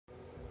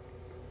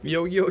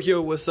Yo, yo,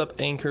 yo, what's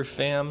up, Anchor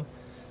fam?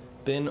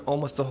 Been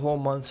almost a whole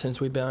month since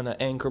we've been on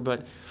Anchor,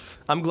 but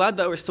I'm glad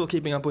that we're still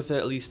keeping up with it,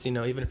 at least,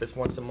 even if it's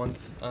once a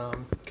month,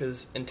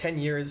 because in 10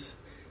 years,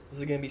 this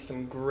is going to be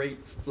some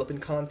great flipping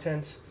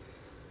content.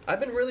 I've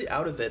been really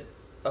out of it,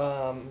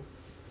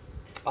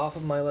 off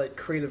of my,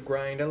 creative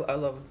grind. I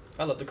love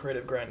the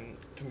creative grind.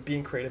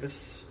 Being creative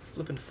is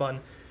flipping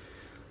fun.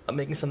 I'm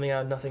making something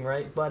out of nothing,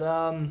 right? But,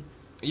 I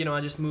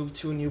just moved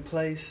to a new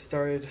place,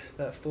 started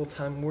that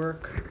full-time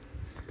work.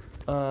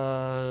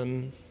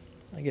 I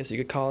guess you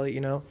could call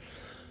it,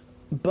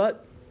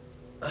 But,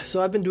 so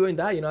I've been doing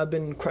that, I've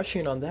been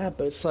crushing it on that,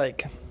 but it's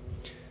like,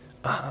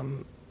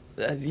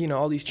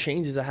 all these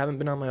changes, I haven't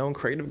been on my own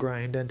creative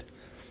grind, and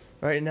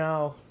right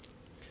now,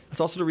 it's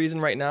also the reason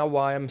right now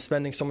why I'm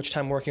spending so much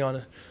time working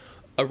on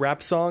a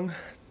rap song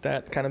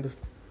that kind of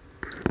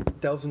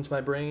delves into my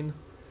brain,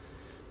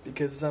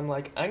 because I'm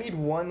like, I need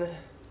one,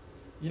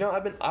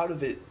 I've been out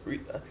of it,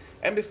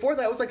 and before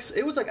that,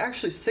 it was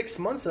actually 6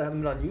 months that I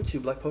haven't been on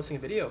YouTube, posting a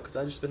video, because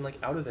I've just been,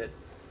 out of it,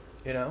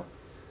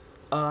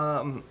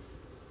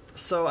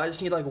 so I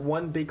just need,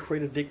 one big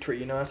creative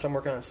victory, that's why I'm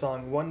working on a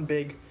song, one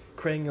big,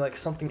 creating,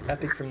 something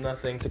epic from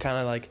nothing to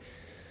kind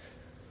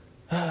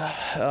of,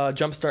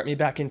 jumpstart me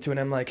back into it, and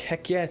I'm like,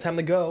 heck yeah, time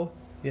to go,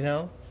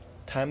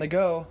 time to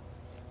go.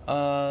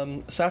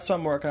 So that's what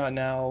I'm working on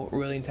now,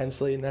 really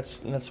intensely, and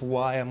that's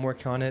why I'm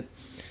working on it.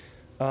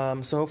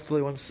 So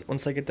hopefully once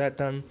I get that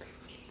done,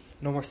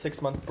 no more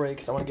 6-month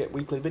breaks. I want to get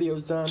weekly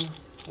videos done.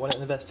 I want to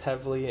invest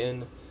heavily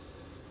in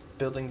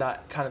building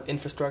that kind of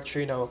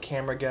infrastructure, a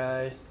camera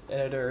guy,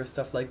 editor,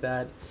 stuff like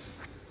that.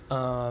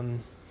 Who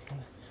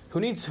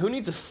needs to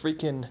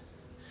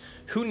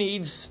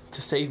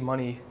save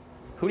money?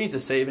 Who needs a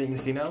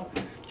savings,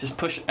 Just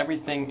push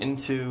everything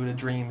into the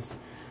dreams.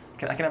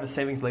 I can have a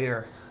savings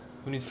later.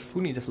 Who needs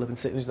a flipping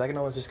savings? I can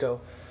always just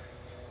go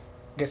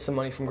get some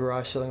money from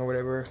garage selling or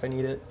whatever if I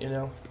need it,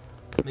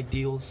 Make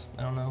deals.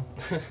 I don't know.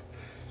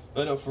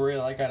 But no, for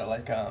real, I gotta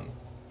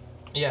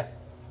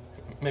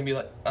maybe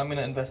I'm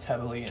gonna invest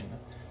heavily in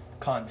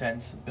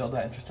content, build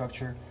that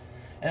infrastructure,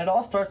 and it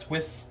all starts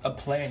with a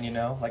plan,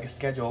 a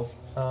schedule.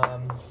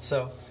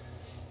 So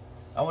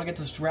I want to get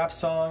this rap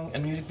song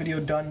and music video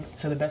done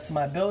to the best of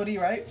my ability,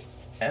 right?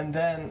 And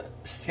then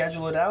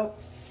schedule it out,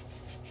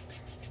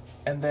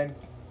 and then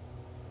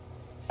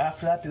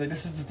after that, be like,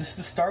 this is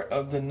the start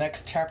of the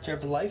next chapter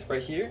of the life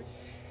right here.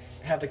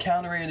 Have the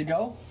calendar ready to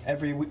go.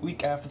 Every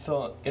week I have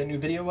to get a new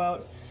video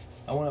out.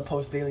 I want to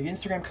post daily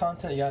Instagram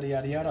content, yada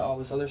yada yada, all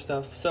this other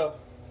stuff. So,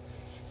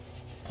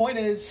 point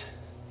is,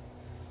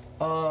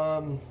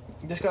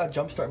 just gotta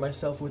jumpstart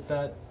myself with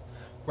that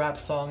rap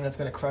song that's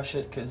gonna crush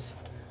it, because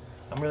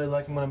I'm really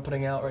liking what I'm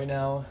putting out right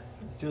now.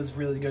 It feels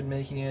really good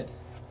making it.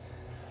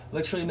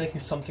 Literally making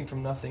something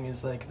from nothing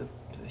is the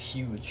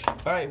huge. All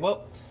right,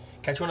 well,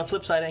 catch you on the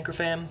flip side, Anchor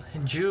fam.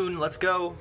 In June, let's go.